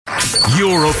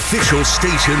Your official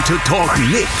station to talk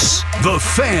Knicks. The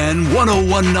Fan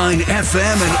 101.9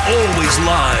 FM and always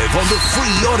live on the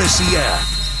free Odyssey app.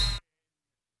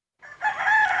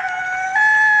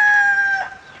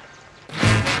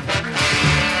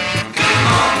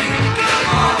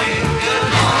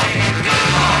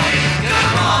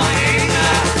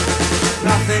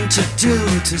 Nothing to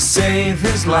do to save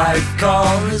his life.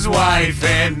 Call his wife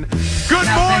in. Good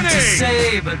Nothing morning. to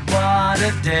say, but what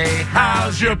a day.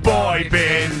 How's your boy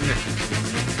been?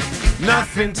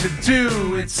 Nothing to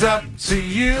do, it's up to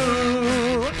you.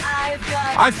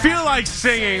 I feel like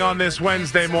singing on this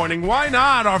Wednesday morning. Why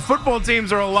not? Our football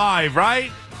teams are alive,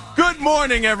 right? Good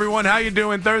morning, everyone. How you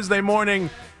doing? Thursday morning,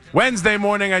 Wednesday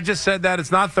morning. I just said that.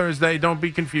 It's not Thursday. Don't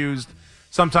be confused.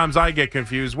 Sometimes I get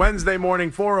confused. Wednesday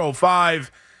morning,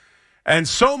 4:05. And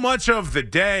so much of the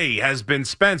day has been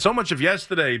spent, so much of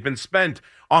yesterday been spent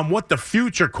on what the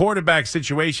future quarterback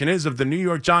situation is of the New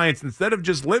York Giants instead of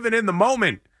just living in the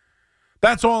moment.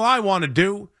 That's all I want to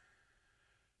do.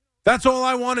 That's all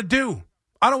I want to do.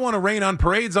 I don't want to rain on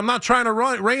parades. I'm not trying to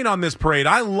rain on this parade.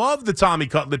 I love the Tommy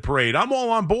Cutlet parade. I'm all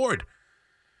on board.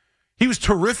 He was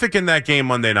terrific in that game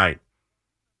Monday night.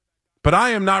 But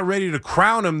I am not ready to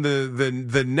crown him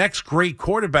the next great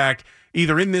quarterback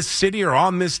either in this city or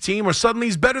on this team, or suddenly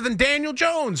he's better than Daniel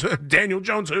Jones. Daniel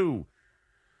Jones who?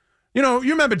 You know,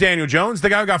 you remember Daniel Jones, the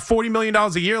guy who got $40 million a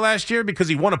year last year because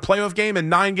he won a playoff game and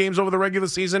 9 games over the regular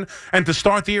season. And to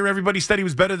start the year, everybody said he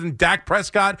was better than Dak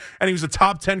Prescott and he was a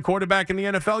top 10 quarterback in the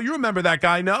NFL. You remember that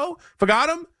guy, no? Forgot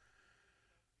him?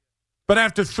 But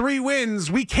after 3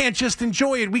 wins, we can't just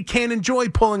enjoy it. We can't enjoy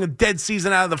pulling a dead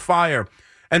season out of the fire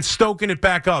and stoking it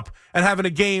back up and having a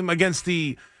game against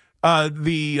the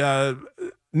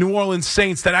New Orleans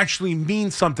Saints that actually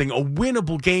means something, a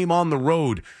winnable game on the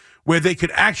road where they could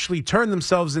actually turn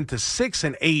themselves into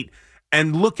 6-8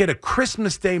 and look at a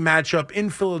Christmas Day matchup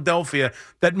in Philadelphia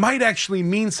that might actually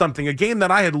mean something, a game that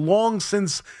I had long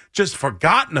since just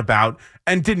forgotten about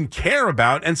and didn't care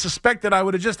about and suspected I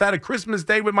would have just had a Christmas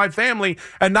Day with my family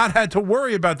and not had to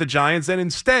worry about the Giants. And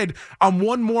instead, I'm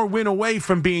one more win away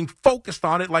from being focused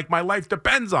on it like my life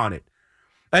depends on it.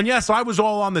 And yes, I was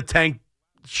all on the tank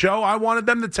show. I wanted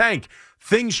them to tank.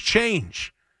 Things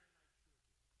change.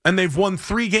 And they've won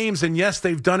 3 games, and yes,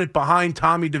 they've done it behind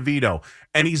Tommy DeVito,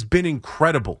 and he's been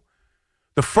incredible.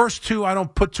 The first 2, I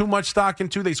don't put too much stock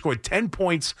into. They scored 10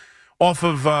 points off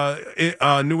of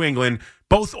New England,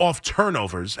 both off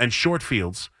turnovers and short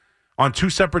fields on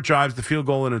 2 separate drives, the field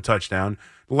goal and a touchdown.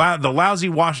 The lousy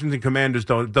Washington Commanders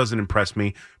doesn't impress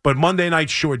me, but Monday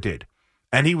night sure did.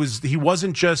 And he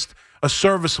wasn't just a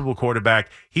serviceable quarterback.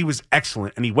 He was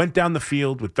excellent, and he went down the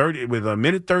field with a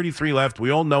minute 33 left. We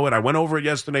all know it. I went over it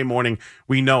yesterday morning.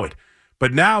 We know it.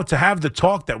 But now to have the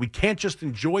talk that we can't just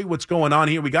enjoy what's going on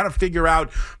here. We got to figure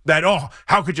out that,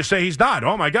 how could you say he's not?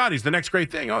 Oh, my God, he's the next great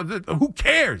thing. Who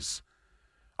cares?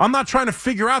 I'm not trying to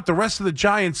figure out the rest of the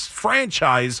Giants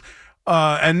franchise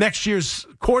and next year's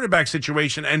quarterback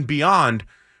situation and beyond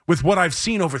with what I've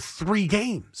seen over 3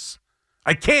 games.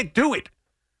 I can't do it.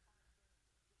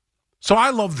 So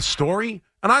I love the story,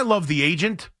 and I love the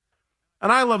agent,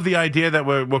 and I love the idea that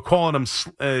we're calling him,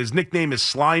 his nickname is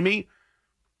Slimy,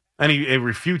 and he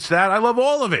refutes that. I love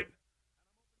all of it.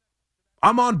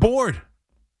 I'm on board.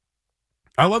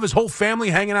 I love his whole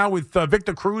family hanging out with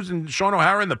Victor Cruz and Sean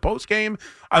O'Hara in the postgame.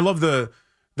 I love the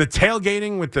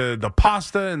tailgating with the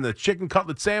pasta and the chicken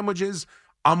cutlet sandwiches.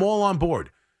 I'm all on board.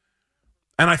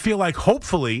 And I feel like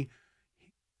hopefully,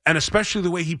 and especially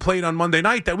the way he played on Monday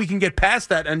night, that we can get past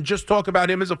that and just talk about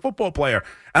him as a football player.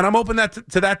 And I'm open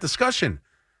to that discussion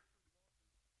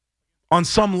on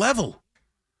some level.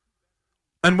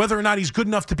 And whether or not he's good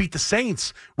enough to beat the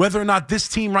Saints, whether or not this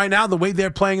team right now, the way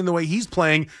they're playing and the way he's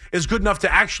playing, is good enough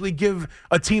to actually give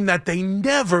a team that they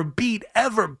never beat,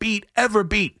 ever beat.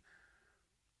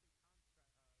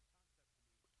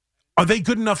 Are they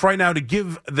good enough right now to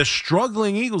give the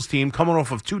struggling Eagles team, coming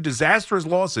off of 2 disastrous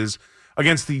losses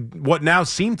against what now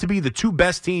seem to be the 2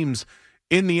 best teams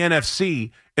in the NFC,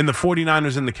 in the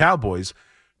 49ers and the Cowboys,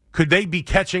 could they be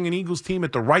catching an Eagles team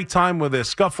at the right time where they're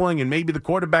scuffling and maybe the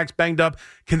quarterback's banged up?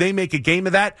 Can they make a game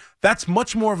of that? That's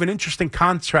much more of an interesting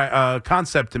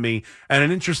concept to me and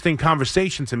an interesting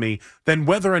conversation to me than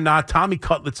whether or not Tommy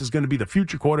Cutlets is going to be the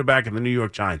future quarterback of the New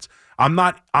York Giants. I'm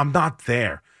not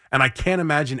there, and I can't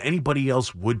imagine anybody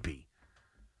else would be.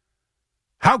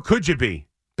 How could you be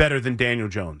better than Daniel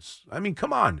Jones? I mean,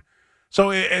 come on.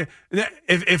 So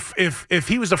if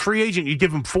he was a free agent, you'd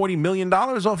give him $40 million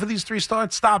off of these 3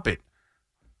 starts? Stop it.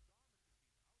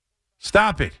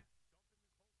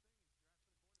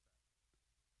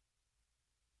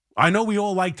 I know we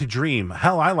all like to dream.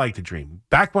 Hell, I like to dream.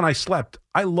 Back when I slept,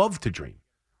 I loved to dream.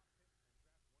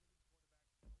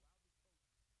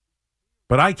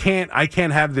 But I can't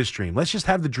have this dream. Let's just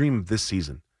have the dream of this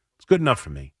season. It's good enough for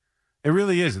me. It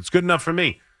really is. It's good enough for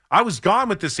me. I was gone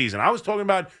with this season. I was talking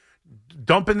about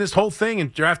dumping this whole thing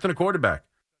and drafting a quarterback.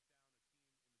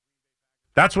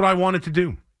 That's what I wanted to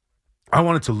do. I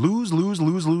wanted to lose,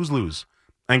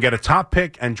 and get a top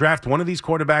pick and draft one of these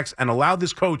quarterbacks and allow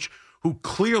this coach who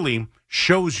clearly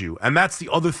shows you, and that's the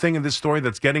other thing in this story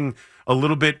that's getting a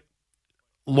little bit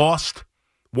lost.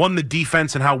 One, the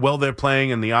defense and how well they're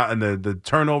playing, and the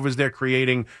turnovers they're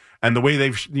creating, and the way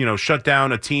they've shut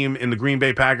down a team in the Green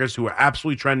Bay Packers who are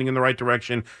absolutely trending in the right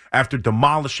direction after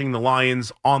demolishing the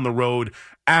Lions on the road,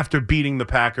 after beating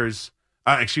the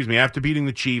after beating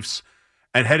the Chiefs,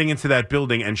 and heading into that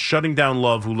building and shutting down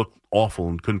Love, who looked awful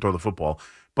and couldn't throw the football,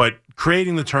 but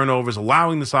creating the turnovers,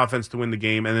 allowing this offense to win the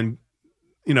game, and then,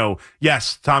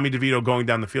 yes, Tommy DeVito going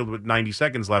down the field with 90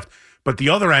 seconds left, but the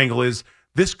other angle is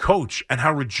this coach and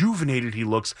how rejuvenated he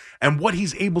looks and what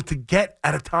he's able to get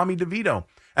out of Tommy DeVito,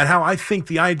 and how I think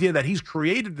the idea that he's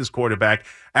created this quarterback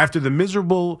after the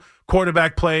miserable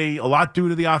quarterback play, a lot due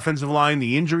to the offensive line,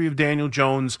 the injury of Daniel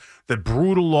Jones, the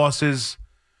brutal losses,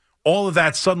 all of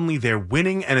that, suddenly they're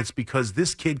winning, and it's because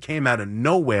this kid came out of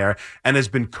nowhere and has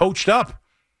been coached up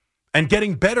and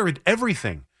getting better at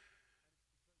everything.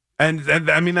 And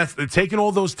I mean, that's taking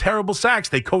all those terrible sacks.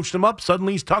 They coached him up.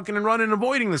 Suddenly he's tucking and running,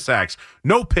 avoiding the sacks.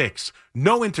 No picks,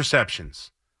 no interceptions,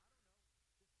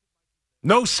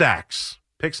 no sacks.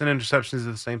 Picks and interceptions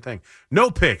are the same thing.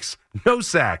 No picks, no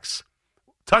sacks,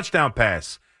 touchdown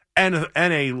pass, and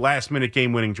a last-minute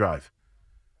game-winning drive.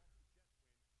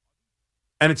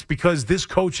 And it's because this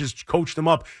coach has coached him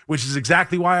up, which is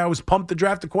exactly why I was pumped to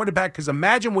draft a quarterback, because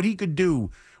imagine what he could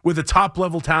do with a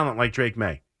top-level talent like Drake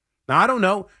May. Now, I don't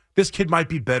know. This kid might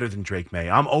be better than Drake May.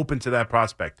 I'm open to that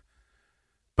prospect.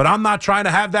 But I'm not trying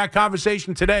to have that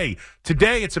conversation today.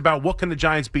 Today, it's about what can the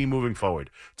Giants be moving forward.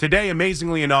 Today,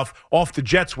 amazingly enough, off the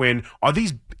Jets win, are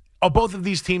both of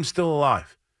these teams still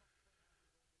alive?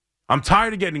 I'm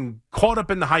tired of getting caught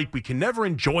up in the hype. We can never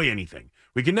enjoy anything.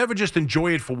 We can never just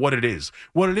enjoy it for what it is.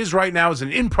 What it is right now is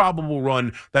an improbable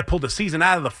run that pulled the season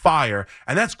out of the fire,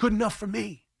 and that's good enough for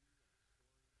me.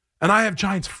 And I have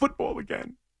Giants football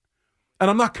again. And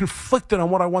I'm not conflicted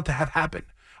on what I want to have happen.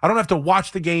 I don't have to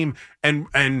watch the game and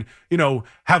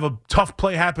have a tough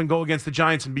play happen, go against the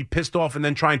Giants and be pissed off and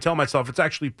then try and tell myself it's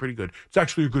actually pretty good. It's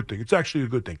actually a good thing. It's actually a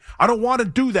good thing. I don't want to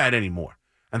do that anymore.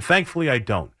 And thankfully I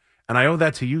don't. And I owe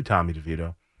that to you, Tommy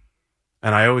DeVito.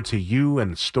 And I owe it to you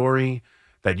and the story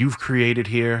that you've created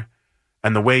here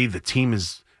and the way the team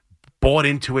has bought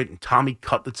into it, and Tommy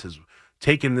Cutlets has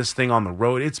taken this thing on the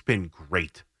road. It's been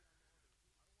great.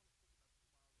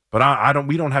 But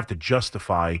we don't have to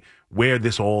justify where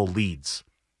this all leads.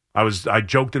 I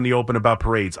joked in the open about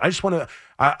parades. I don't want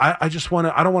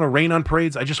to rain on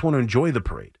parades. I just want to enjoy the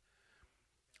parade.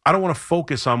 I don't want to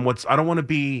focus on I don't want to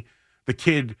be the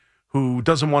kid who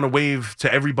doesn't want to wave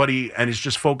to everybody and is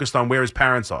just focused on where his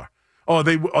parents are. Oh,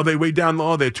 they way down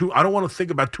low. They're I don't want to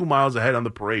think about 2 miles ahead on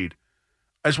the parade.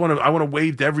 I want to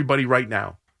wave to everybody right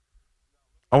now.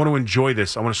 I want to enjoy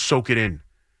this. I want to soak it in.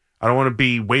 I don't want to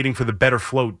be waiting for the better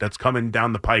float that's coming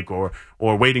down the pike or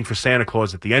waiting for Santa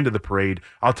Claus at the end of the parade.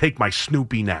 I'll take my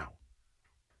Snoopy now.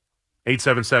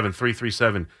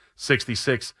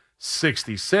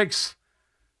 877-337-6666.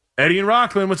 Eddie in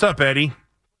Rockland. What's up, Eddie?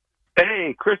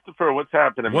 Hey, Christopher, what's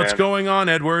happening, What's man? going on,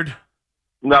 Edward?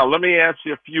 Now, let me ask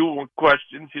you a few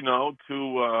questions, to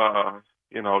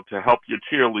help your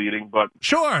cheerleading. But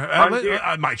sure,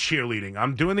 my cheerleading.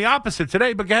 I'm doing the opposite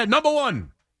today, but go ahead. Number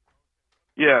one.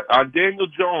 Yeah, Daniel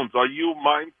Jones. Are you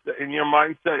in your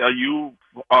mindset? Are you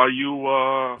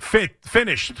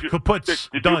finished? Kaputs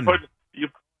done.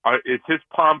 Is his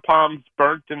pom-poms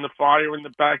burnt in the fire in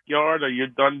the backyard? Are you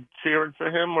done cheering for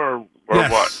him, or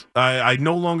yes. what? I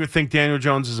no longer think Daniel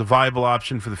Jones is a viable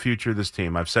option for the future of this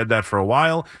team. I've said that for a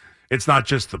while. It's not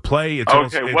just the play. It's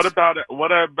okay. Also, what about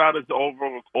his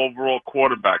overall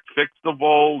quarterback?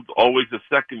 Fixable, always a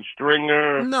second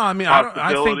stringer. No, I mean,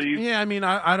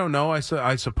 I don't know. I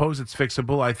suppose it's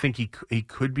fixable. I think he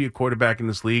could be a quarterback in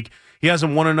this league. He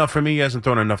hasn't won enough for me. He hasn't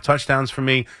thrown enough touchdowns for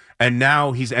me, and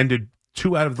now he's ended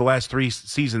 2 out of the last 3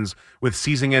 seasons with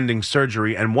season-ending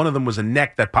surgery, and one of them was a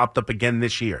neck that popped up again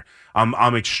this year.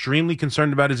 I'm extremely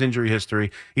concerned about his injury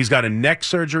history. He's got a neck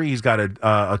surgery. He's got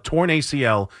a torn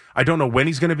ACL. I don't know when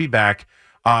he's going to be back.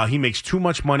 He makes too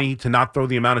much money to not throw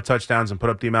the amount of touchdowns and put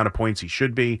up the amount of points he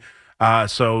should be.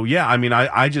 So, yeah, I mean,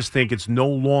 I just think it's no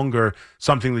longer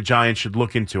something the Giants should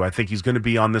look into. I think he's going to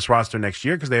be on this roster next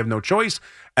year because they have no choice,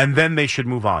 and then they should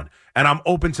move on. And I'm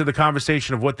open to the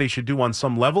conversation of what they should do on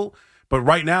some level, but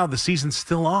right now the season's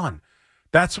still on.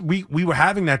 We were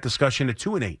having that discussion at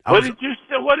 2-8. What did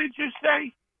you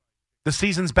say? The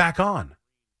season's back on.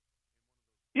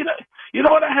 You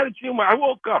know what? I had a dream. I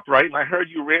woke up, right, and I heard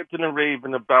you ranting and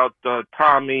raving about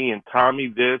Tommy and Tommy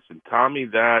this and Tommy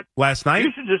that. Last night?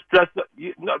 You should just dress up.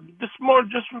 Just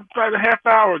about a half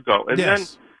hour ago. And then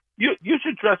you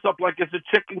should dress up like it's a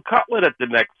chicken cutlet at the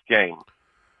next game.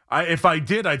 If I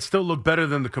did, I'd still look better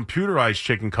than the computerized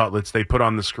chicken cutlets they put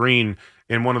on the screen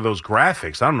in one of those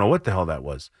graphics. I don't know what the hell that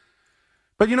was.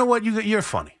 But you know what? You're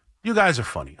funny. You guys are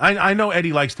funny. I know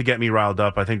Eddie likes to get me riled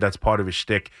up. I think that's part of his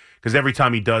shtick because every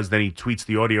time he does, then he tweets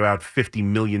the audio out 50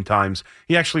 million times.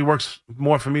 He actually works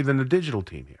more for me than the digital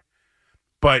team here.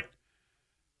 But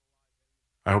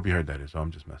I hope you heard that.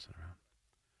 I'm just messing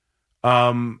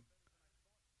around.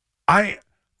 I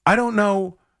don't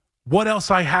know what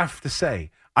else I have to say.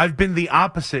 I've been the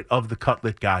opposite of the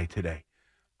cutlet guy today.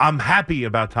 I'm happy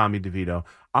about Tommy DeVito.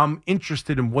 I'm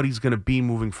interested in what he's going to be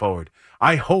moving forward.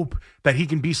 I hope that he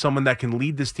can be someone that can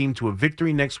lead this team to a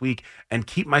victory next week and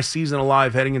keep my season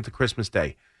alive heading into Christmas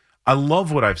Day. I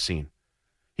love what I've seen.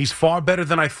 He's far better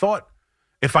than I thought.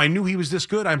 If I knew he was this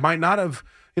good, I might not have,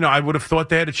 I would have thought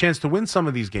they had a chance to win some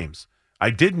of these games. I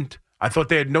didn't. I thought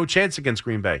they had no chance against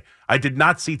Green Bay. I did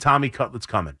not see Tommy Cutlets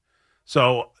coming.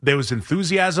 So there was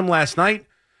enthusiasm last night,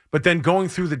 but then going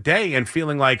through the day and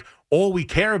feeling like all we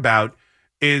care about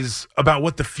is about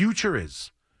what the future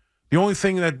is. The only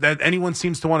thing that anyone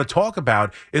seems to want to talk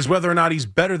about is whether or not he's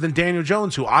better than Daniel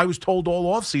Jones, who I was told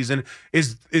all offseason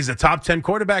is a top 10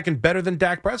 quarterback and better than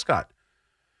Dak Prescott.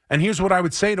 And here's what I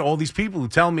would say to all these people who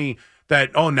tell me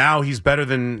that, now he's better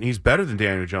than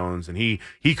Daniel Jones and he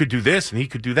could do this and he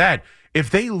could do that. If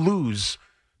they lose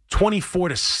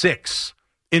 24-6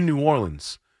 in New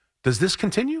Orleans, does this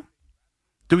continue?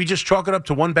 Do we just chalk it up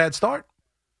to one bad start?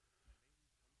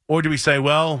 Or do we say,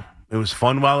 well, it was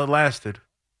fun while it lasted?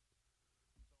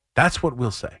 That's what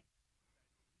we'll say.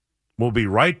 We'll be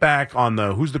right back on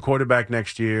the who's the quarterback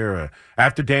next year.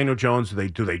 After Daniel Jones, do they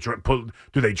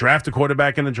draft a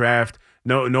quarterback in the draft?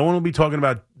 No one will be talking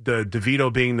about the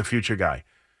DeVito being the future guy.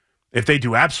 If they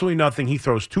do absolutely nothing, he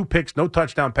throws 2 picks, no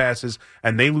touchdown passes,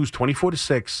 and they lose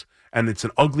 24-6, and it's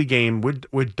an ugly game,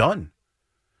 we're done.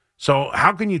 So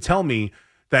how can you tell me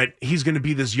that he's going to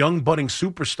be this young budding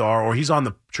superstar or he's on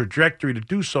the trajectory to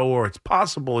do so or it's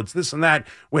possible, it's this and that,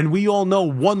 when we all know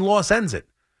one loss ends it?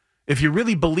 If you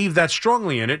really believe that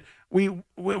strongly in it, we're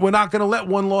not going to let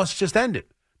one loss just end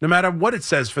it, no matter what it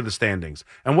says for the standings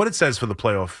and what it says for the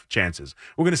playoff chances.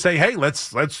 We're going to say, hey,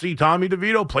 let's see Tommy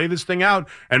DeVito play this thing out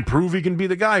and prove he can be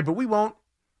the guy, but we won't.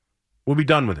 We'll be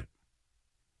done with it.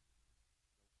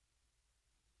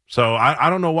 So I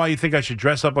don't know why you think I should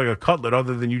dress up like a cutlet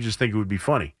other than you just think it would be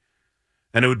funny.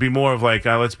 And it would be more of like,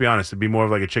 let's be honest, it'd be more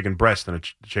of like a chicken breast than a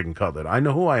chicken cutlet. I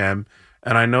know who I am,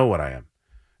 and I know what I am.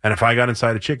 And if I got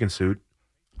inside a chicken suit,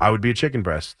 I would be a chicken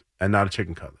breast and not a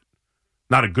chicken cutlet.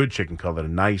 Not a good chicken cutlet, a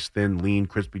nice, thin, lean,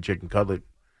 crispy chicken cutlet.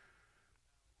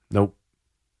 Nope.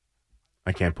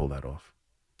 I can't pull that off.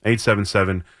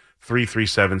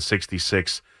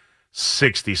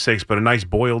 877-337-6666. But a nice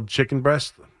boiled chicken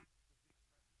breast,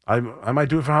 I might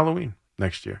do it for Halloween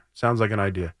next year. Sounds like an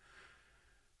idea.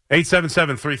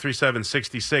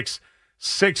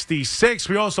 877-337-6666.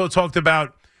 We also talked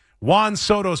about Juan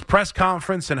Soto's press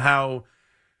conference and how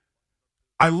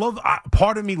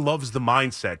part of me loves the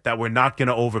mindset that we're not going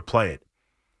to overplay it,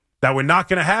 that we're not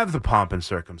going to have the pomp and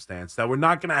circumstance, that we're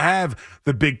not going to have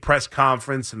the big press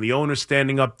conference and the owner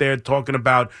standing up there talking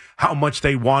about how much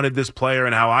they wanted this player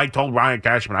and how I told Ryan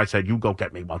Cashman, I said, you go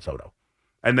get me Juan Soto.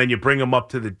 And then you bring him up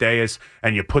to the dais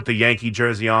and you put the Yankee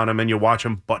jersey on him and you watch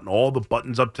him button all the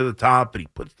buttons up to the top and he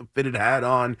puts the fitted hat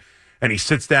on and he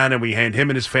sits down and we hand him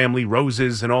and his family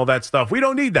roses and all that stuff. We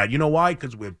don't need that. You know why?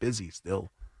 Because we're busy still.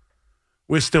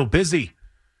 We're still busy.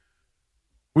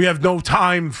 We have no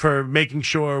time for making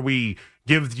sure we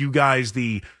give you guys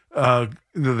the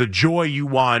joy you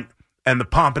want and the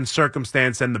pomp and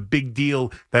circumstance and the big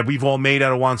deal that we've all made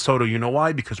out of Juan Soto. You know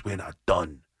why? Because we're not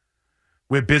done.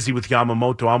 We're busy with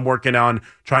Yamamoto. I'm working on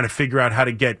trying to figure out how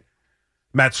to get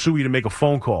Matsui to make a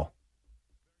phone call.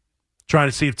 Trying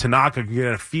to see if Tanaka can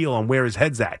get a feel on where his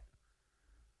head's at.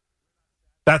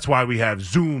 That's why we have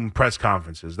Zoom press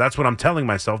conferences. That's what I'm telling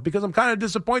myself because I'm kind of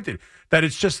disappointed that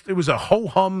it was a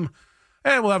ho-hum.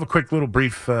 We'll have a quick little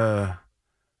brief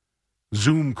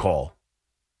Zoom call.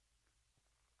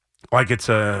 Like it's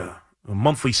a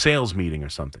monthly sales meeting or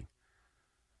something.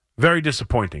 Very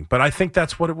disappointing. But I think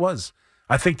that's what it was.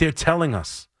 I think they're telling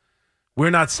us we're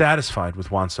not satisfied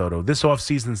with Juan Soto. This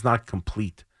offseason's not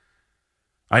complete.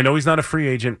 I know he's not a free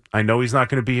agent. I know he's not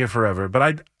going to be here forever.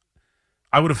 But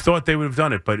I would have thought they would have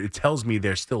done it. But it tells me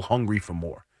they're still hungry for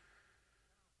more.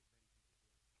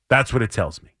 That's what it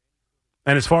tells me.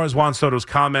 And as far as Juan Soto's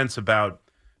comments about,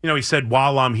 he said,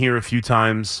 while I'm here a few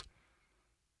times,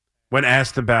 when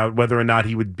asked about whether or not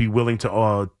he would be willing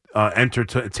to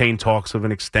entertain talks of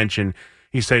an extension,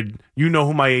 he said, you know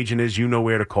who my agent is, you know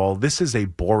where to call. This is a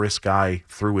Boras guy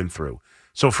through and through.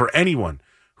 So for anyone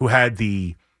who had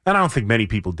and I don't think many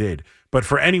people did, but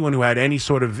for anyone who had any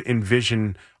sort of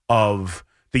envision of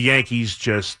the Yankees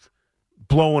just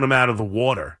blowing him out of the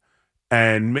water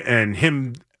and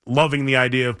him loving the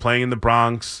idea of playing in the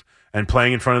Bronx and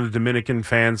playing in front of the Dominican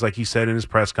fans, like he said in his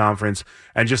press conference,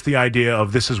 and just the idea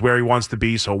of this is where he wants to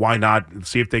be, so why not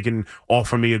see if they can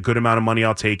offer me a good amount of money,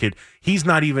 I'll take it. He's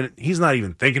not even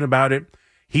thinking about it.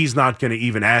 He's not going to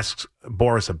even ask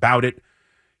Boras about it.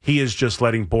 He is just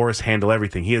letting Boras handle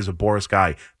everything. He is a Boras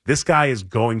guy. This guy is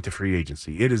going to free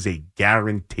agency. It is a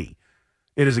guarantee.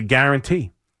 It is a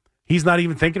guarantee. He's not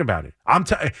even thinking about it.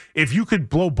 If you could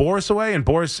blow Boras away and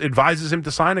Boras advises him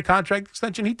to sign a contract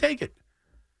extension, he'd take it.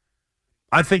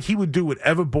 I think he would do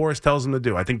whatever Boras tells him to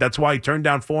do. I think that's why he turned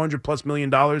down $400+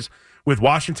 million with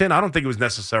Washington. I don't think it was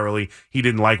necessarily he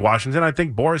didn't like Washington. I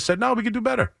think Boras said, no, we could do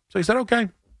better. So he said, okay.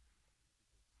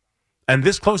 And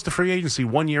this close to free agency,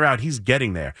 1 year out, he's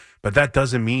getting there. But that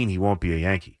doesn't mean he won't be a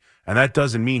Yankee. And that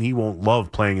doesn't mean he won't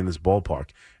love playing in this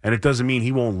ballpark. And it doesn't mean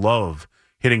he won't love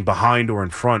hitting behind or in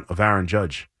front of Aaron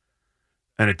Judge.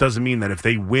 And it doesn't mean that if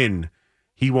they win,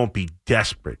 he won't be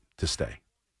desperate to stay.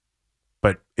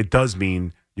 But it does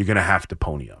mean you're going to have to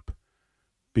pony up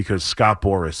because Scott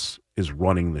Boras is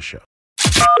running the show.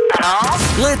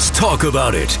 Let's talk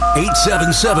about it.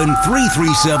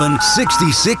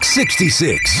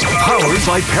 877-337-6666. Powered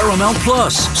by Paramount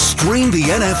Plus. Stream the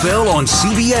NFL on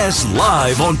CBS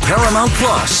live on Paramount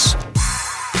Plus.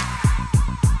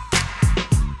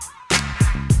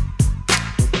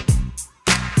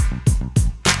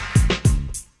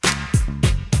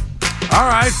 All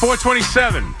right,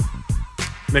 427.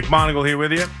 Nick Monagle here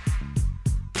with you.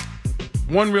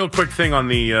 One real quick thing on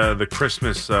the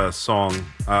Christmas song,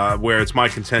 where it's my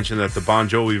contention that the Bon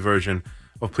Jovi version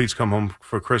of Please Come Home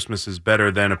for Christmas is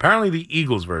better than apparently the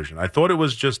Eagles version. I thought it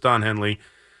was just Don Henley.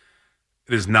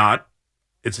 It is not.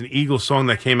 It's an Eagles song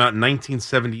that came out in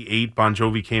 1978. Bon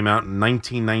Jovi came out in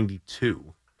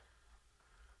 1992.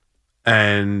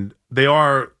 And they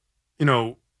are,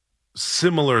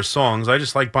 similar songs. I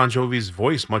just like Bon Jovi's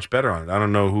voice much better on it. I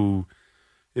don't know who,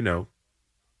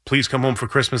 Please Come Home for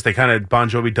Christmas. Bon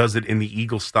Jovi does it in the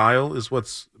Eagle style is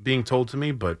what's being told to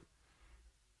me, but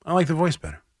I like the voice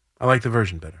better. I like the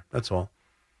version better. That's all.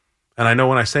 And I know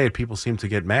when I say it, people seem to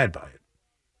get mad by it.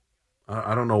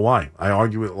 I don't know why. I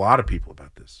argue with a lot of people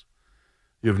about this.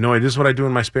 You have no idea. This is what I do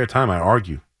in my spare time. I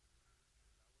argue.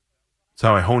 It's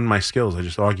how I hone my skills. I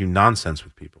just argue nonsense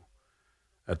with people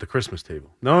at the Christmas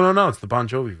table. No. It's the Bon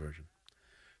Jovi version.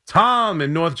 Tom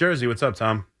in North Jersey. What's up,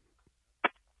 Tom?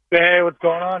 Hey, what's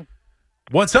going on?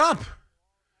 What's up?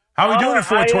 How are we doing at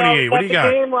 428? What do you got? I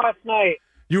was at the game last night.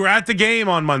 You were at the game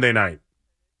on Monday night.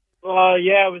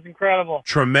 Yeah, it was incredible.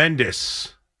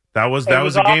 Tremendous. That was a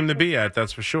awesome. game to be at,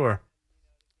 that's for sure.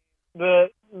 The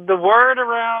word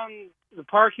around the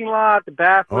parking lot, the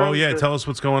bathroom. Oh, yeah. Tell us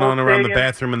what's going on around the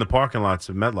bathroom and the parking lots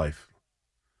of MetLife.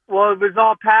 Well, it was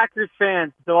all Packers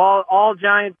fans. So all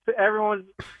Giants, everyone's,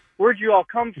 where'd you all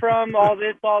come from? All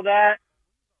this, all that.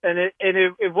 And it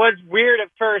was weird at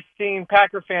first seeing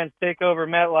Packer fans take over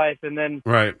MetLife, and then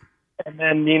right, and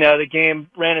then the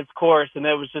game ran its course, and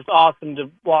it was just awesome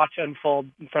to watch unfold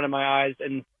in front of my eyes.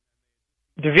 And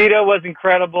DeVito was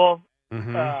incredible.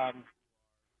 Mm-hmm.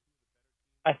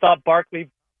 I thought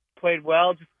Barkley played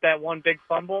well, just that one big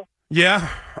fumble. Yeah,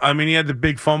 I mean he had the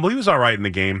big fumble. He was all right in the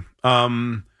game.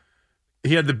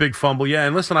 He had the big fumble. Yeah,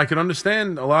 and listen, I can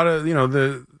understand a lot of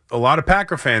a lot of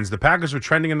Packer fans. The Packers were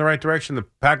trending in the right direction. The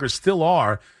Packers still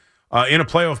are in a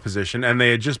playoff position, and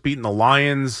they had just beaten the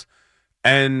Lions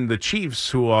and the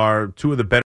Chiefs, who are two of the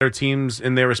better teams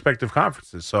in their respective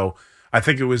conferences. So I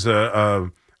think it was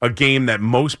a game that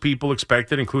most people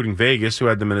expected, including Vegas, who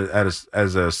had them as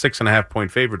a 6.5 point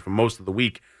favorite for most of the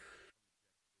week.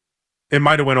 It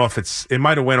might have went off at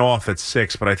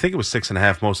 6, but I think it was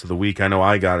 6.5 most of the week. I know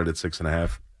I got it at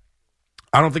 6.5.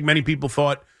 I don't think many people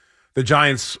thought the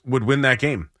Giants would win that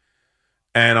game.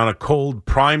 And on a cold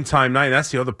primetime night,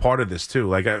 that's the other part of this, too.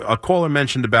 Like a caller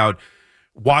mentioned about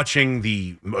watching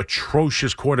the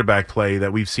atrocious quarterback play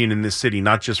that we've seen in this city,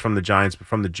 not just from the Giants, but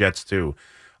from the Jets, too.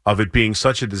 of it being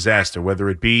such a disaster, whether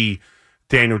it be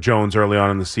Daniel Jones early on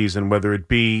in the season, whether it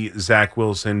be Zach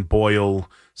Wilson, Boyle,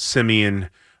 Simeon,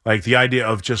 like the idea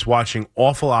of just watching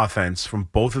awful offense from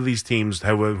both of these teams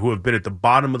who have been at the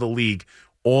bottom of the league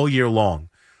all year long,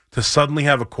 to suddenly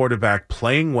have a quarterback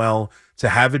playing well, to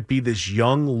have it be this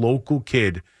young local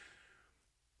kid,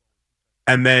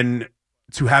 and then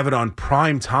to have it on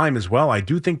prime time as well. I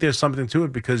do think there's something to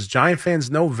it because Giant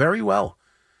fans know very well.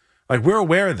 Like, we're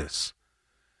aware of this.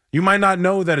 You might not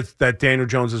know that Daniel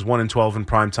Jones is 1-12 in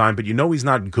prime time, but you know he's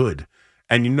not good.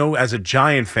 And you know, as a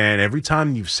Giant fan, every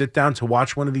time you sit down to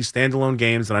watch one of these standalone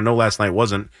games, and I know last night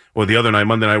wasn't, or the other night,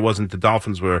 Monday night wasn't, the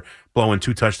Dolphins were blowing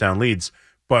 2 touchdown leads.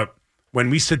 But when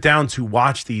we sit down to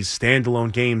watch these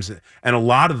standalone games, and a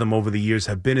lot of them over the years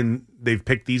they've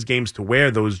picked these games to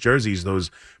wear those jerseys,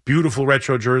 those beautiful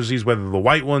retro jerseys, whether the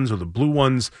white ones or the blue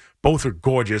ones, both are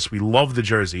gorgeous. We love the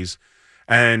jerseys.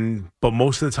 But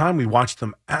most of the time we watch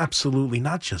them absolutely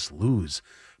not just lose,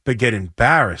 but get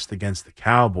embarrassed against the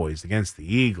Cowboys, against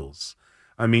the Eagles.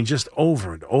 I mean, just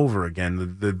over and over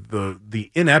again,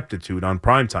 the ineptitude on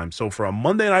primetime. So for a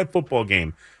Monday Night Football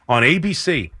game on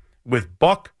ABC with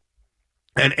Buck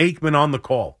and Aikman on the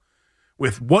call,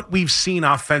 with what we've seen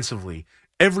offensively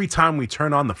every time we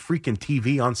turn on the freaking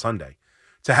TV on Sunday,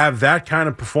 to have that kind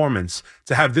of performance,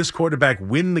 to have this quarterback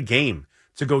win the game,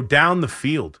 to go down the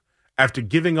field after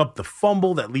giving up the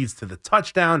fumble that leads to the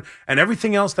touchdown and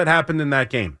everything else that happened in that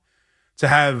game, to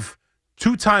have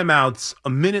 2 timeouts, a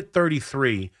minute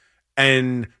 33,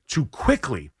 and to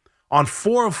quickly, on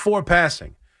 4 of 4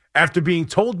 passing, after being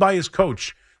told by his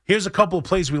coach, here's a couple of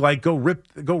plays we like, go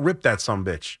rip that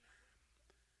sumbitch.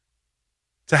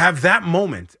 To have that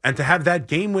moment and to have that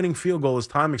game-winning field goal as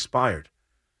time expired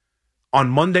on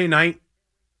Monday night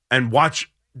and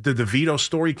watch the DeVito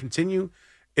story continue,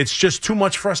 it's just too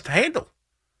much for us to handle.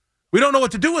 We don't know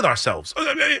what to do with ourselves.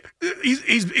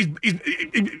 He's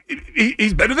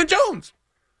better than Jones.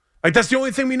 Like, that's the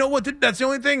only thing we know that's the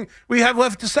only thing we have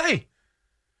left to say.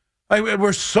 Like,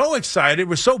 we're so excited,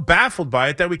 we're so baffled by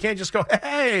it that we can't just go,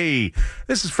 hey,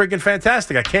 this is freaking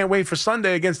fantastic. I can't wait for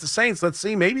Sunday against the Saints. Let's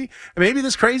see, maybe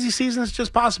this crazy season is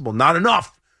just possible. Not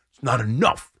enough. It's not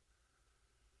enough.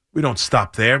 We don't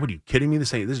stop there. What, are you kidding me?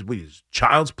 This is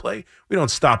child's play. We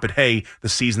don't stop at, hey, the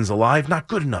season's alive. Not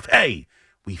good enough. Hey,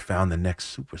 we found the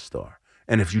next superstar.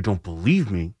 And if you don't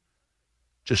believe me,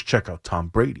 just check out Tom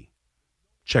Brady.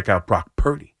 Check out Brock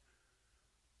Purdy.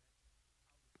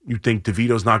 You think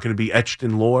DeVito's not going to be etched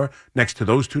in lore next to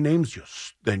those 2 names?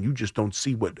 Then you just don't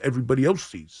see what everybody else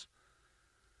sees.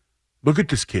 Look at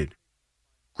this kid.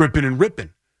 Gripping and ripping.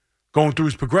 Going through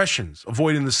his progressions.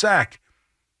 Avoiding the sack.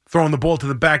 Throwing the ball to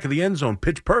the back of the end zone.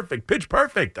 Pitch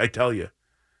perfect, I tell you.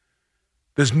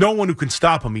 There's no one who can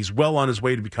stop him. He's well on his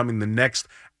way to becoming the next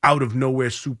out-of-nowhere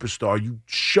superstar. You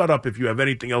shut up if you have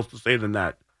anything else to say than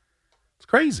that. It's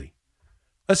crazy.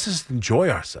 Let's just enjoy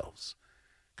ourselves.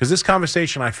 Because this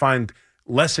conversation I find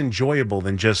less enjoyable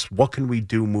than just what can we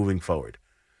do moving forward.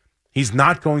 He's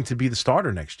not going to be the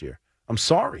starter next year. I'm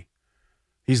sorry.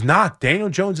 He's not. Daniel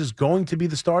Jones is going to be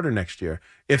the starter next year,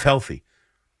 if healthy.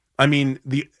 I mean,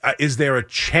 is there a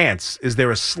chance? Is there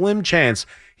a slim chance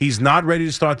he's not ready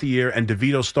to start the year and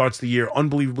DeVito starts the year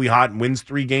unbelievably hot and wins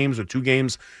 3 games or 2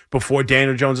 games before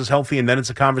Daniel Jones is healthy and then it's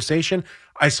a conversation?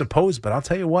 I suppose, but I'll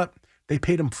tell you what, they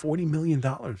paid him $40 million.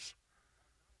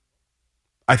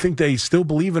 I think they still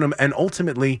believe in him, and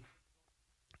ultimately,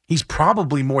 he's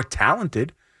probably more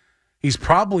talented. He's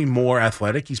probably more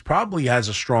athletic. He's probably has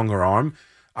a stronger arm.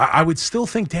 I would still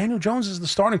think Daniel Jones is the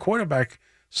starting quarterback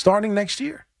starting next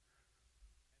year.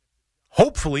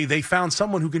 Hopefully, they found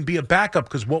someone who can be a backup,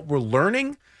 because what we're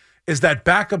learning is that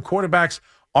backup quarterbacks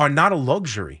are not a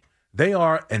luxury. They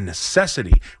are a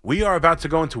necessity. We are about to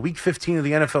go into week 15 of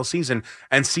the NFL season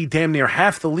and see damn near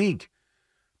half the league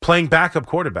playing backup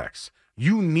quarterbacks.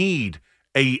 You need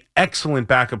an excellent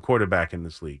backup quarterback in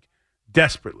this league,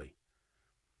 desperately.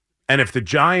 And if the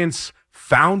Giants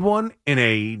found one in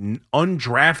a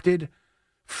undrafted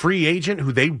free agent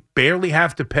who they barely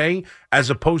have to pay, as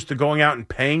opposed to going out and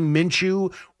paying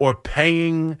Minshew or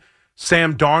paying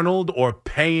Sam Darnold or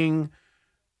paying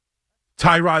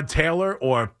Tyrod Taylor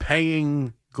or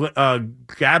paying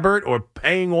Gabbert or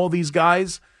paying all these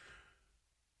guys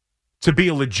to be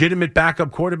a legitimate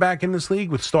backup quarterback in this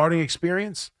league with starting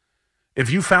experience.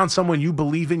 If you found someone you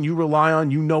believe in, you rely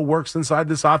on, you know works inside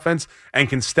this offense and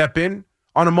can step in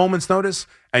on a moment's notice,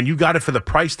 and you got it for the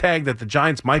price tag that the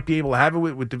Giants might be able to have it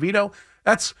with DeVito,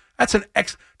 that's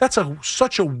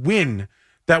such a win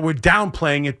that we're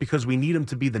downplaying it because we need him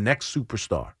to be the next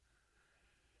superstar.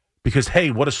 Because,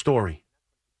 hey, what a story.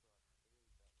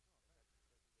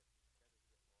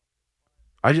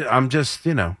 I'm just,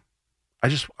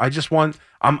 I just want.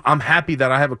 I'm happy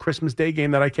that I have a Christmas Day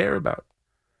game that I care about.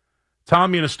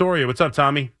 Tommy in Astoria, what's up,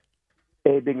 Tommy?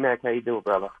 Hey, Big Mac, how you doing,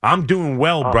 brother? I'm doing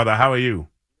well, brother. How are you?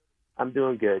 I'm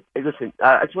doing good. Hey, listen,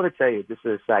 I just want to tell you, just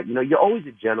as a side, you're always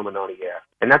a gentleman on the air,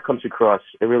 and that comes across.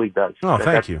 It really does. Oh,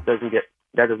 thank you.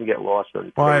 That doesn't get lost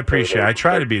on. Well, I appreciate it. I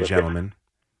try to be a gentleman.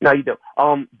 No, you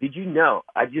don't. Did you know?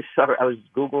 I just saw her. I was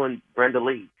Googling Brenda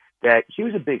Lee. That she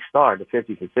was a big star in the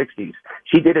 50s and 60s.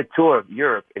 She did a tour of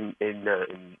Europe in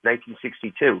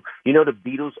 1962. You know, the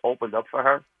Beatles opened up for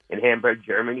her in Hamburg,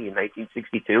 Germany in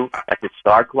 1962 at the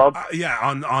Star Club. Yeah,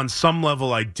 on some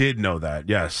level, I did know that.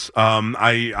 Yes,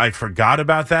 I forgot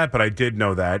about that, but I did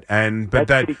know that. That's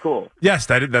pretty cool. Yes,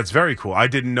 that's very cool. I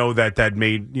didn't know that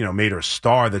made her a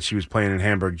star that she was playing in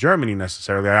Hamburg, Germany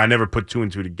necessarily. I never put two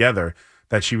and two together.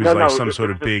 That she was some sort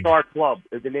of big Star Club.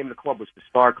 The name of the club was the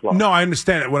Star Club. No, I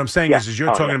understand it. What I'm saying is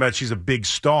you're talking about she's a big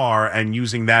star and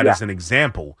using that as an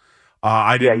example.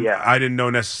 I didn't know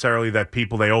necessarily that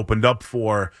people they opened up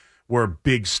for were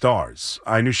big stars.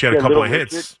 I knew she had a couple of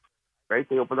hits. Richard, right?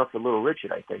 They opened up for Little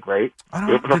Richard, I think, right? I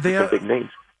don't know. Did they? Big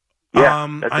names.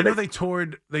 Yeah, I know they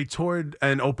toured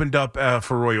and opened up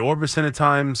for Roy Orbison at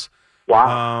times.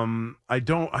 Wow. I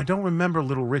don't remember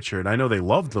Little Richard. I know they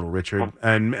loved Little Richard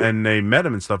and they met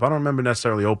him and stuff. I don't remember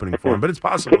necessarily opening for him, but it's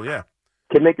possible, yeah.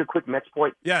 Can I make a quick Mets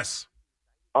point? Yes.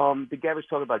 The guy was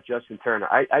talking about Justin Turner.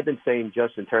 I've been saying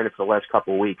Justin Turner for the last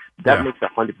couple of weeks. That makes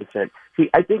 100%. See,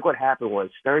 I think what happened was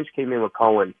Stearns came in with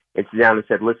Cohen and sat down and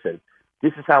said, listen,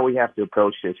 this is how we have to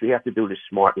approach this. We have to do this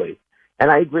smartly.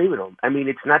 And I agree with him. I mean,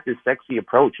 it's not the sexy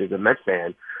approach as a Mets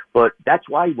fan, but that's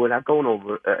why we're not going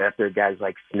over after guys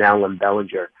like Snell and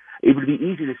Bellinger. It would be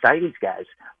easy to sign these guys,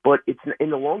 but it's in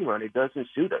the long run, it doesn't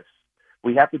suit us.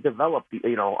 We have to develop,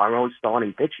 our own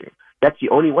starting pitching. That's the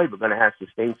only way we're going to have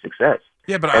sustained success.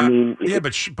 Yeah, but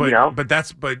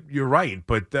but you're right.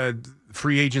 But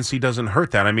free agency doesn't hurt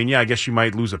that. I mean, I guess you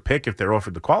might lose a pick if they're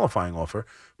offered the qualifying offer,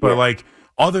 but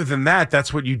other than that,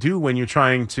 that's what you do when you're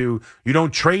trying to. You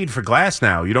don't trade for Glass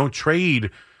now. You don't trade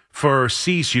for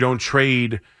Cease. You don't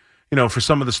trade, for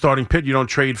some of the starting pit. You don't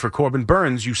trade for Corbin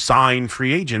Burns. You sign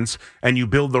free agents and you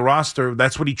build the roster.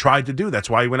 That's what he tried to do. That's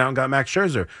why he went out and got Max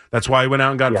Scherzer. That's why he went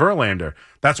out and got Verlander.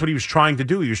 That's what he was trying to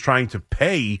do. He was trying to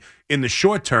pay in the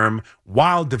short term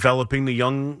while developing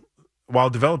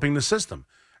the system.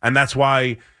 And that's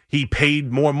why he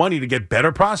paid more money to get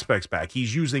better prospects back.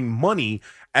 He's using money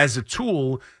as a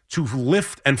tool to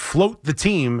lift and float the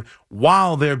team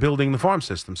while they're building the farm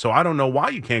system. So I don't know why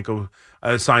you can't go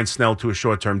sign Snell to a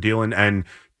short-term deal and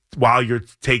while you're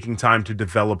taking time to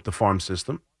develop the farm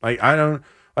system. I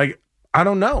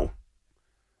don't know.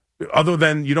 Other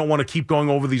than you don't want to keep going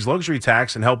over these luxury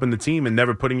tax and helping the team and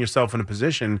never putting yourself in a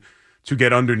position to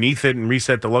get underneath it and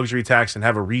reset the luxury tax and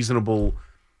have a reasonable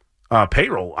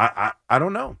payroll. I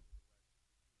don't know.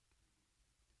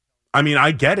 I mean,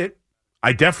 I get it.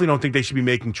 I definitely don't think they should be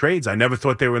making trades. I never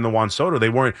thought they were in the Juan Soto. They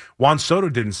weren't. Juan Soto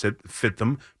didn't fit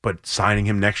them, but signing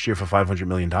him next year for $500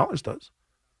 million does.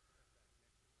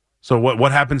 So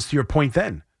what happens to your point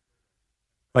then?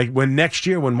 Like when next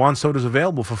year, when Juan Soto's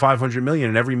available for $500 million,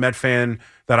 and every Met fan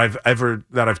that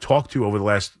I've talked to over the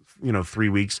last 3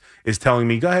 weeks is telling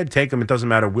me, go ahead, take him. It doesn't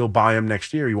matter. We'll buy him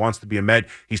next year. He wants to be a Met.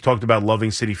 He's talked about loving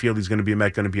Citi Field. He's going to be a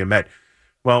Met. Going to be a Met.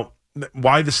 Well,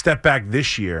 why the step back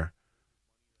this year,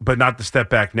 but not the step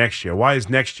back next year? Why is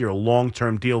next year a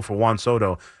long-term deal for Juan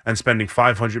Soto and spending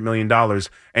 $500 million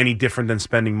any different than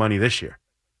spending money this year?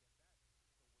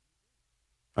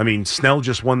 I mean, Snell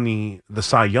just won the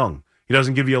Cy Young. He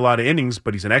doesn't give you a lot of innings,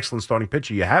 but he's an excellent starting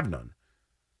pitcher. You have none.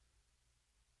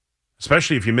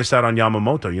 Especially if you miss out on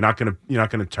Yamamoto. You're not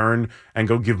gonna turn and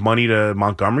go give money to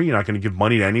Montgomery. You're not gonna give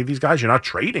money to any of these guys. You're not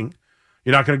trading.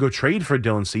 You're not going to go trade for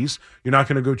Dylan Cease. You're not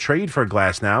going to go trade for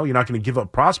Glass now. You're not going to give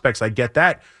up prospects. I get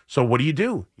that. So what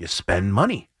do? You spend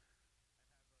money.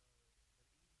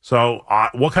 So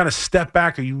what kind of step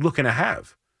back are you looking to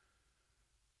have?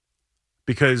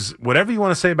 Because whatever you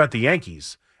want to say about the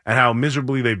Yankees and how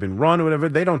miserably they've been run or whatever,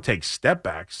 they don't take step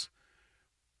backs.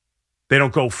 They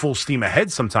don't go full steam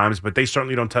ahead sometimes, but they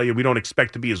certainly don't tell you we don't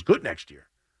expect to be as good next year.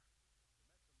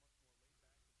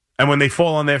 And when they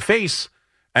fall on their face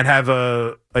and have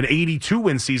an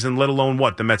 82-win season, let alone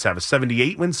what the Mets have, a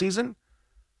 78-win season,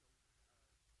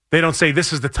 they don't say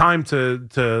this is the time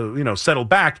to settle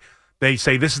back. They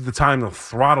say this is the time to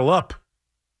throttle up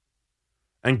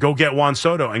and go get Juan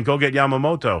Soto and go get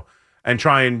Yamamoto and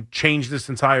try and change this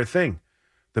entire thing.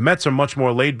 The Mets are much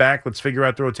more laid back. Let's figure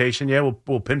out the rotation. Yeah,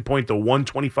 we'll pinpoint the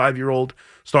 125-year-old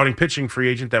starting pitching free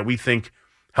agent that we think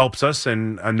helps us,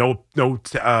 and no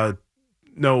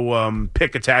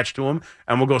pick attached to him,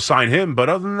 and we'll go sign him. But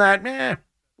other than that,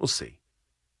 we'll see.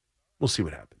 We'll see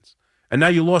what happens. And now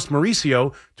you lost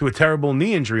Mauricio to a terrible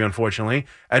knee injury, unfortunately.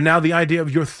 And now the idea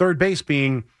of your third base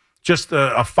being just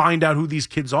a find out who these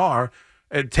kids are,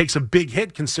 it takes a big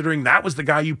hit considering that was the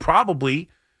guy you probably,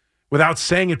 without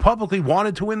saying it publicly,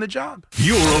 wanted to win the job.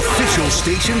 Your official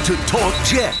station to talk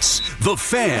Jets. The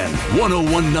Fan,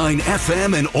 101.9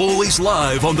 FM and always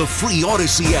live on the free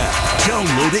Odyssey app.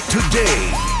 Download it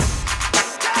today.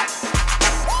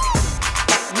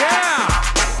 Yeah!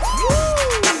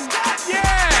 Woo!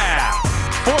 Yeah!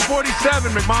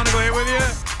 447, McMonagle here with you.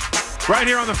 Right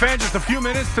here on The Fan, just a few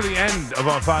minutes to the end of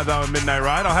our 5-hour midnight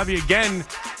ride. I'll have you again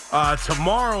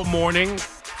tomorrow morning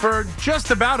for just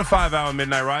about a 5-hour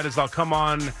midnight ride, as I'll come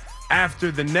on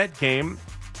after the net game.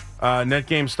 Net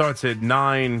game starts at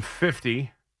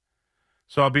 9:50.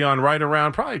 So I'll be on right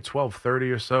around probably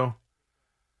 12:30 or so.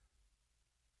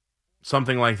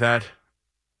 Something like that.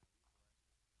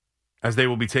 As they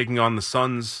will be taking on the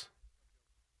Suns.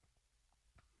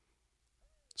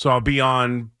 So I'll be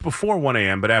on before 1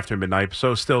 a.m., but after midnight.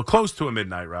 So still close to a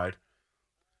midnight ride.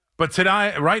 But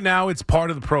tonight, right now, it's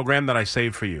part of the program that I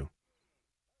saved for you.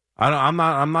 I'm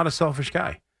not a selfish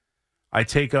guy. I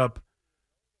take up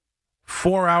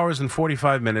 4 hours and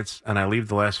 45 minutes, and I leave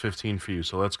the last 15 for you.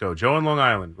 So let's go. Joe in Long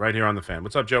Island, right here on The Fan.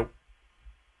 What's up, Joe?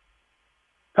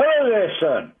 Hello there,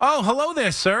 son. Oh, hello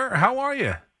there, sir. How are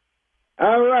you?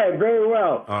 All right, very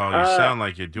well. Oh, you sound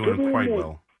like you're doing quite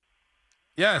well.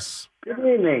 Yes. Good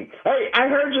evening. Hey, I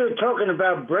heard you were talking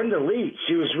about Brenda Lee.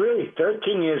 She was really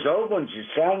 13 years old when she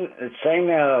sang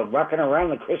Rocking Around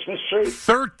the Christmas Tree.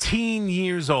 13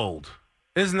 years old.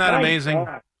 Isn't that amazing?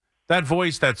 God. That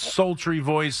voice, that sultry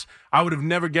voice, I would have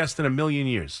never guessed in a million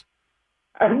years.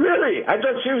 Really? I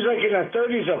thought she was like in her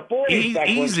 30s or 40s.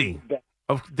 Easy.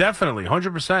 Definitely,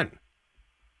 100%.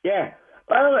 Yeah.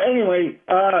 Well, anyway,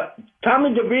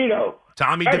 Tommy DeVito.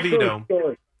 DeVito.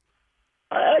 Story.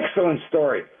 Excellent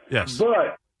story. Yes.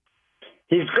 But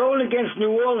he's going against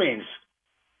New Orleans.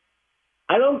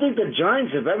 I don't think the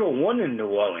Giants have ever won in New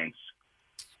Orleans.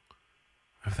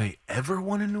 Have they ever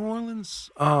won in New Orleans?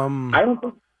 I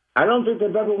don't think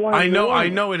they've ever won. I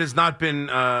know it has not been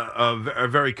a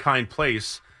very kind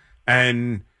place.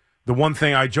 And the one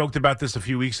thing I joked about this a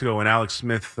few weeks ago when Alex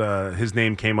Smith, his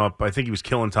name came up. I think he was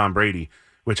killing Tom Brady,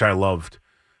 which I loved.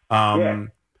 Yeah.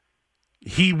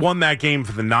 He won that game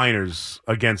for the Niners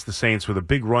against the Saints with a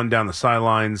big run down the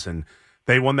sidelines, and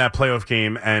they won that playoff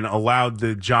game and allowed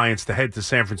the Giants to head to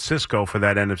San Francisco for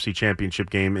that NFC Championship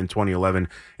game in 2011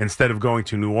 instead of going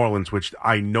to New Orleans, which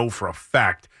I know for a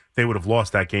fact they would have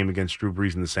lost that game against Drew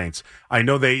Brees and the Saints. I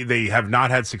know they have not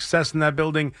had success in that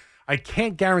building. I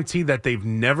can't guarantee that they've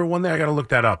never won there. I got to look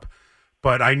that up.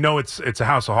 But I know it's a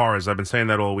house of horrors. I've been saying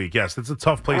that all week. Yes, it's a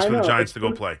tough place for the Giants to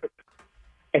go play.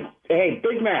 Hey,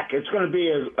 Big Mac, it's going to be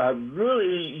a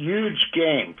really huge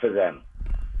game for them.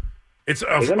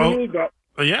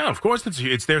 Yeah, of course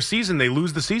it's their season. They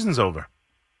lose, the season's over.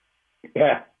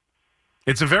 Yeah.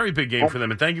 It's a very big game for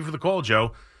them. And thank you for the call,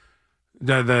 Joe.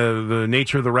 The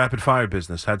nature of the rapid fire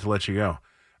business had to let you go.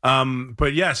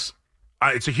 But yes,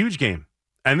 it's a huge game.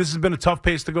 And this has been a tough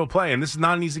pace to go play. And this is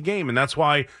not an easy game. And that's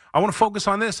why I want to focus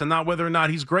on this and not whether or not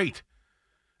he's great.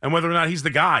 And whether or not he's the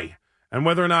guy. And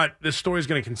whether or not this story is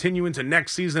going to continue into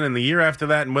next season and the year after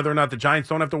that. And whether or not the Giants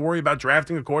don't have to worry about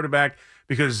drafting a quarterback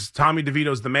because Tommy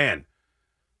DeVito's the man.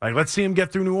 Like, let's see him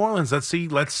get through New Orleans. Let's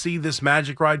see this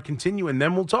magic ride continue. And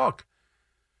then we'll talk.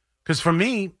 Because for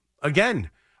me, again,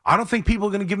 I don't think people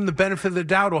are going to give him the benefit of the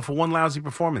doubt off of one lousy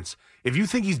performance. If you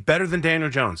think he's better than Daniel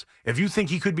Jones, if you think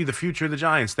he could be the future of the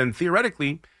Giants, then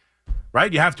theoretically,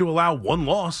 right, you have to allow one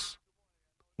loss,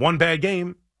 one bad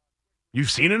game. You've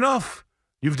seen enough.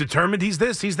 You've determined he's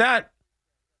this, he's that.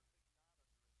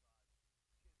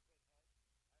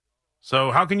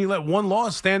 So how can you let one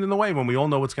loss stand in the way when we all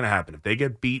know what's going to happen? If they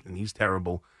get beat and he's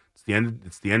terrible, it's the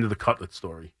end of the Cutlet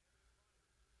story.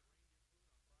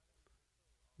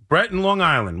 Brett in Long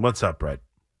Island. What's up, Brett?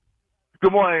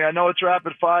 Good morning. I know it's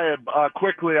rapid fire.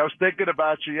 Quickly, I was thinking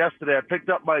about you yesterday. I picked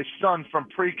up my son from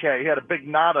pre-K. He had a big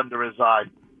knot under his eye.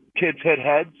 Kids hit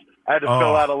heads. I had to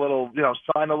fill out a little,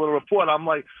 sign a little report. I'm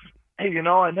like, hey,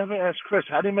 I never asked Chris,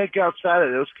 how did he make out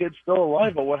Saturday? Those kids still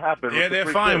alive, or what happened? Yeah, they're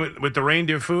fine with the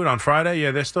reindeer food on Friday.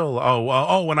 Yeah, they're still.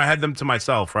 When I had them to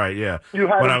myself, right? Yeah. You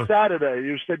had them Saturday.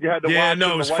 You said you had to watch. Yeah,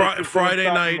 no, it was Friday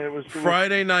night.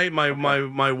 Friday night,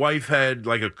 my wife had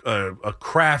like a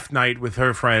craft night with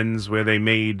her friends where they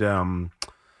made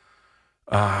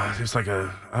It's like I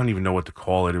don't even know what to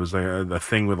call it. It was like a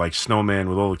thing with like snowman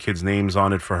with all the kids' names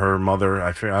on it for her mother.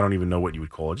 I don't even know what you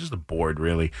would call it. Just a board,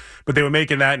 really. But they were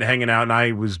making that and hanging out, and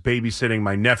I was babysitting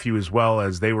my nephew as well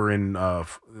as they were in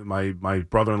my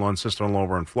brother-in-law and sister-in-law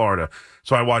were in Florida.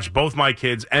 So I watched both my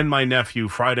kids and my nephew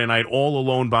Friday night all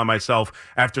alone by myself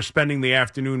after spending the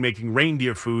afternoon making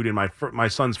reindeer food in my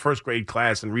son's first grade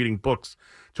class and reading books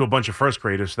to a bunch of first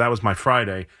graders. So that was my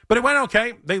Friday. But it went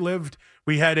okay. They lived.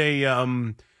 We had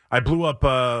I blew up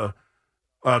a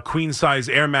queen-size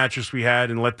air mattress we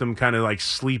had and let them kind of like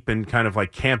sleep and kind of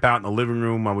like camp out in the living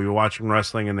room while we were watching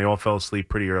wrestling, and they all fell asleep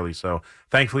pretty early. So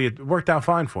thankfully it worked out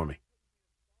fine for me.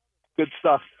 Good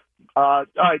stuff. All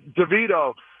right,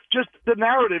 DeVito, just the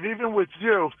narrative, even with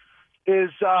you,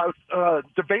 is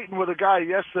debating with a guy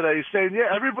yesterday saying,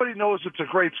 yeah, everybody knows it's a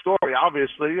great story.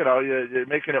 Obviously, you're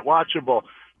making it watchable.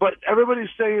 But everybody's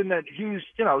saying that he's,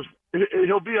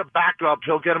 he'll be a backup.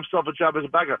 He'll get himself a job as a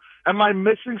backup. Am I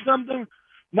missing something?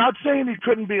 Not saying he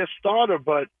couldn't be a starter,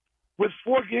 but with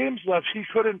 4 games left, he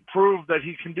couldn't prove that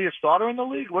he can be a starter in the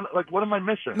league. What am I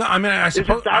missing? No, I mean, I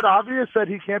suppose is it that obvious that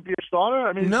he can't be a starter?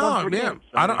 I mean, no, yeah,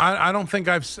 I don't think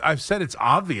I've said it's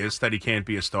obvious that he can't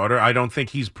be a starter. I don't think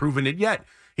he's proven it yet.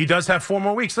 He does have 4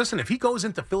 more weeks. Listen, if he goes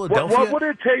into Philadelphia, what would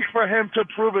it take for him to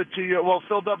prove it to you? Well,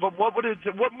 Philadelphia, but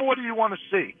what more do you want to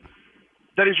see?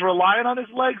 That he's relying on his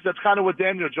legs? That's kind of what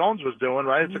Daniel Jones was doing,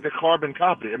 right? It's like a carbon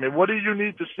copy. I mean, what do you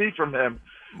need to see from him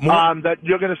that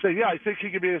you're going to say, yeah, I think he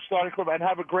could be a starting quarterback and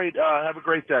have a great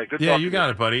day? Good yeah, you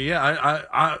got it, buddy. Yeah,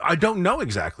 I don't know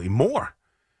exactly. More.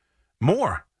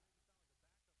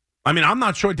 I mean, I'm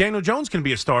not sure Daniel Jones can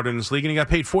be a starter in this league, and he got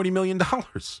paid $40 million.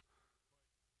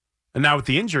 And now with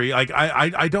the injury,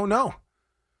 I don't know.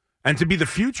 And to be the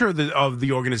future of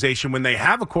the organization when they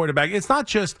have a quarterback, it's not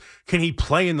just can he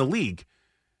play in the league,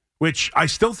 which I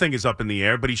still think is up in the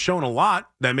air, but he's shown a lot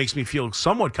that makes me feel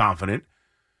somewhat confident.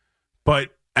 But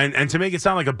and to make it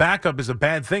sound like a backup is a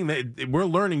bad thing, we're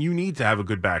learning you need to have a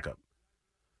good backup.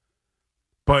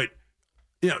 But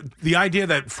the idea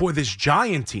that for this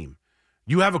Giant team,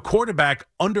 you have a quarterback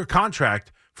under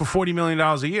contract for $40 million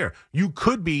a year. You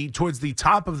could be towards the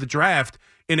top of the draft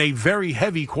in a very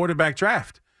heavy quarterback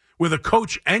draft with a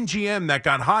coach and GM that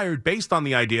got hired based on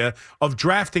the idea of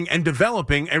drafting and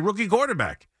developing a rookie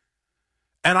quarterback.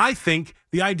 And I think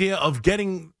the idea of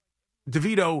getting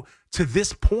DeVito to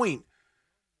this point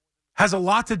has a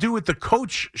lot to do with the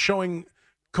coach showing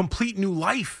complete new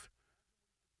life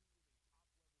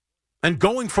and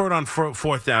going for it on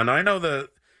 4th down. Now, I know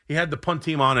he had the punt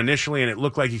team on initially, and it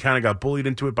looked like he kind of got bullied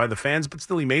into it by the fans, but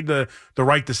still he made the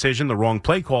right decision, the wrong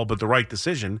play call, but the right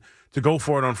decision to go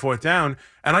for it on 4th down.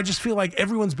 And I just feel like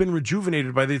everyone's been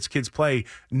rejuvenated by this kid's play,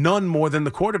 none more than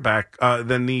the quarterback,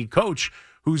 than the coach,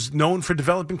 who's known for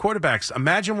developing quarterbacks.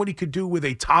 Imagine what he could do with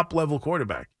a top-level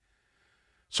quarterback.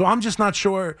 So I'm just not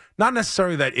sure, not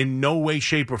necessarily that in no way,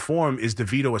 shape, or form is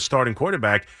DeVito a starting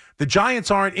quarterback. The Giants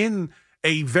aren't in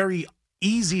a very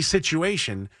easy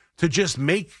situation to just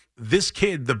make this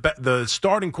kid the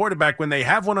starting quarterback when they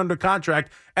have one under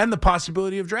contract and the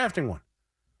possibility of drafting one.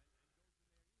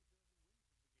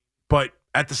 But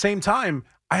at the same time,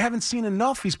 I haven't seen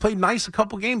enough. He's played nice a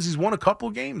couple games. He's won a couple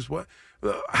games.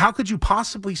 How could you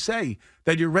possibly say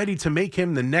that you're ready to make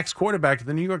him the next quarterback of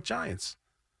the New York Giants?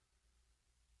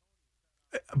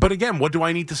 But again, what do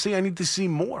I need to see? I need to see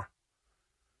more.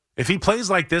 If he plays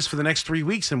like this for the next 3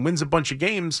 weeks and wins a bunch of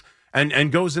games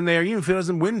and goes in there, even if he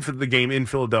doesn't win for the game in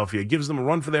Philadelphia, gives them a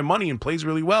run for their money and plays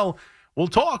really well, we'll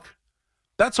talk.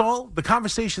 That's all. The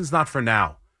conversation's not for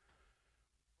now.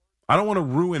 I don't want to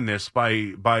ruin this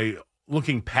by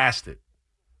looking past it.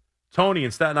 Tony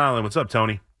in Staten Island. What's up,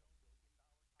 Tony?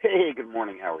 Hey, good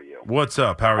morning. How are you? What's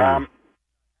up? How are you?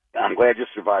 I'm glad you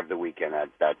survived the weekend.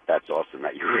 That's awesome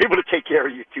that you were able to take care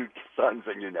of your 2 sons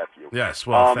and your nephew. Yes,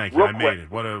 well, thank you. I made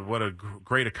it. What a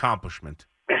great accomplishment.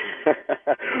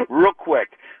 Real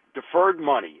quick, deferred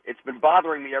money. It's been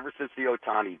bothering me ever since the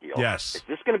Ohtani deal. Yes. Is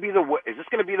this going to be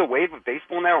the wave of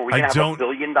baseball now? Are we going to have $1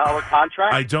 billion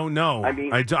contract? I don't know. I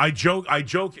mean, I joke,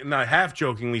 and I half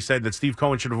jokingly said that Steve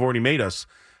Cohen should have already made us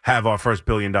have our first $1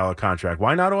 billion contract.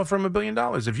 Why not offer him $1 billion?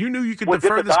 If you knew you could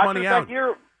defer this money out.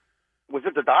 Was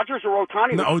it the Dodgers or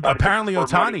Ohtani? No, apparently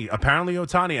Ohtani. Apparently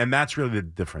Ohtani, and that's really the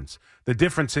difference. The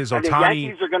difference is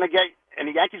Ohtani. And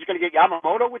the Yankees are going to get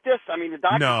Yamamoto with this. I mean, the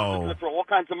Dodgers are going to throw all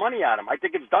kinds of money at him. I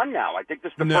think it's done now. I think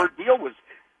this deferred deal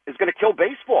is going to kill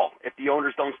baseball if the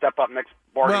owners don't step up next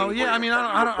bargaining. Well, yeah, I mean,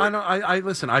 I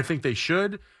listen. I think they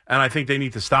should, and I think they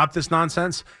need to stop this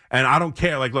nonsense. And I don't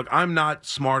care. Like, look, I'm not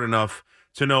smart enough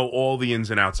to know all the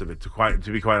ins and outs of it.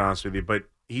 To be quite honest with you, but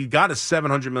he got a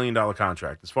 $700 million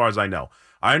contract, as far as I know.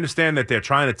 I understand that they're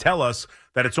trying to tell us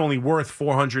that it's only worth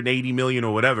 $480 million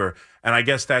or whatever, and I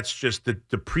guess that's just the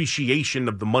depreciation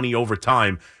of the money over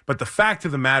time. But the fact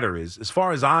of the matter is, as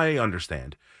far as I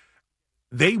understand,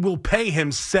 they will pay him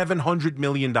 $700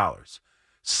 million.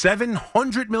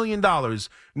 $700 million,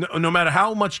 no matter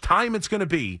how much time it's going to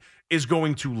be, is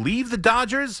going to leave the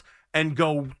Dodgers and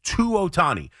go to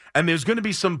Ohtani. And there's going to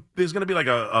be like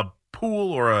a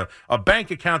pool or a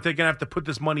bank account they're going to have to put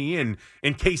this money in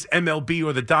case MLB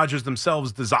or the Dodgers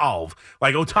themselves dissolve.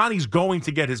 Like, Ohtani's going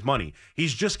to get his money.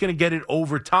 He's just going to get it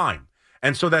over time.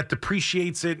 And so that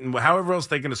depreciates it, and however else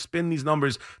they're going to spin these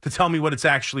numbers to tell me what it's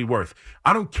actually worth.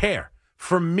 I don't care.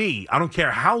 For me, I don't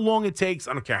care how long it takes.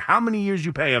 I don't care how many years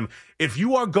you pay him. If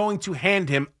you are going to hand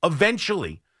him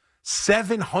eventually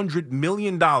 $700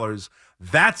 million,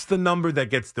 that's the number that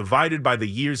gets divided by the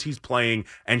years he's playing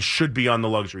and should be on the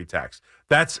luxury tax.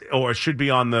 Or should be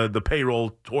on the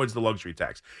payroll towards the luxury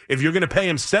tax. If you're going to pay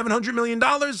him $700 million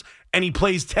and he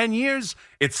plays 10 years,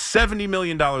 it's $70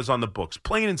 million on the books.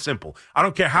 Plain and simple. I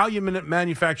don't care how you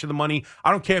manufacture the money.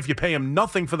 I don't care if you pay him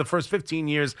nothing for the first 15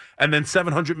 years and then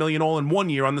 $700 million all in 1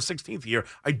 year on the 16th year.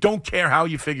 I don't care how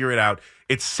you figure it out.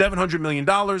 It's $700 million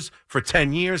for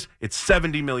 10 years. It's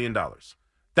 $70 million.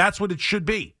 That's what it should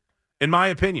be, in my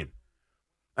opinion.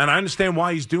 And I understand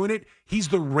why he's doing it. He's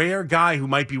the rare guy who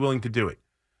might be willing to do it.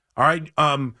 All right.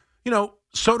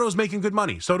 Soto's making good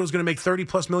money. Soto's going to make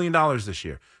 $30+ million this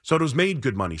year. Soto's made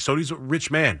good money. Soto's a rich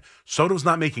man. Soto's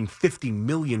not making $50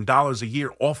 million a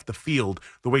year off the field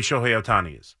the way Shohei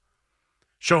Ohtani is.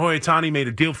 Shohei Ohtani made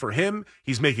a deal for him.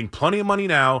 He's making plenty of money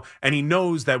now, and he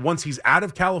knows that once he's out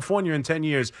of California in 10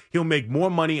 years, he'll make more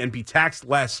money and be taxed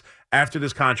less after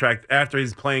this contract, after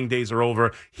his playing days are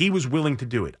over. He was willing to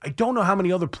do it. I don't know how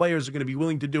many other players are going to be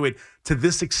willing to do it to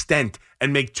this extent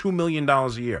and make $2 million a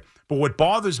year. But what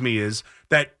bothers me is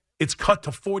that it's cut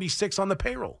to 46 on the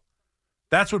payroll.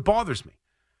 That's what bothers me.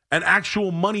 And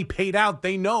actual money paid out,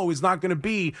 they know, is not going to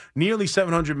be nearly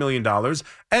 $700 million.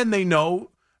 And they know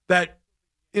that,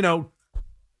 they're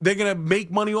going to make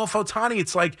money off Ohtani.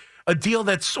 It's like a deal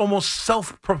that's almost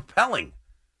self-propelling.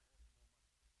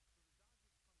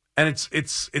 And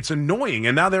it's annoying.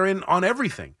 And now they're in on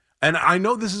everything. And I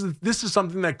know this is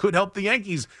something that could help the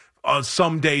Yankees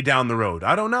someday down the road.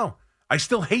 I don't know. I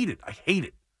still hate it. I hate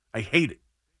it.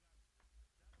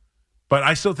 But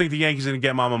I still think the Yankees are going to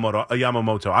get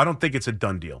Yamamoto. I don't think it's a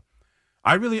done deal.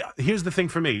 Here's the thing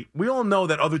for me. We all know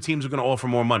that other teams are going to offer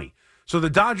more money. So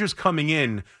the Dodgers coming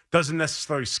in doesn't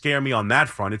necessarily scare me on that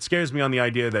front. It scares me on the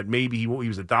idea that maybe he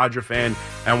was a Dodger fan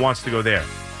and wants to go there.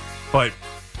 But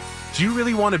do you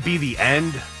really want to be the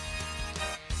end?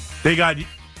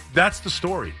 That's the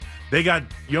story. They got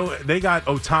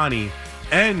Ohtani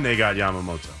and they got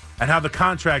Yamamoto, and how the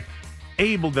contract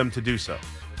enabled them to do so.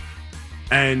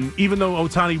 And even though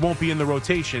Ohtani won't be in the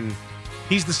rotation,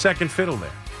 he's the second fiddle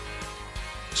there.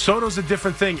 Soto's a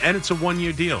different thing, and it's a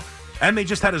 1-year deal. And they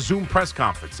just had a Zoom press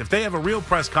conference. If they have a real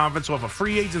press conference or have a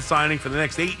free agent signing for the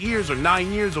next 8 years or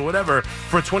 9 years or whatever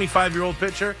for a 25-year-old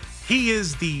pitcher, he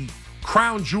is the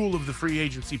crown jewel of the free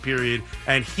agency period,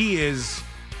 and he is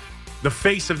the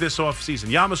face of this offseason.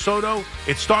 Yamamoto,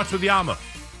 it starts with Yama.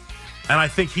 And I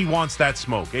think he wants that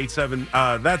smoke.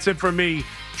 8-7. That's it for me.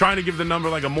 Trying to give the number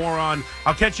like a moron.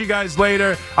 I'll catch you guys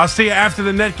later. I'll see you after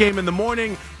the net game in the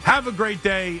morning. Have a great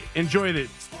day. Enjoy it.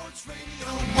 Sports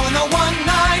Radio 101.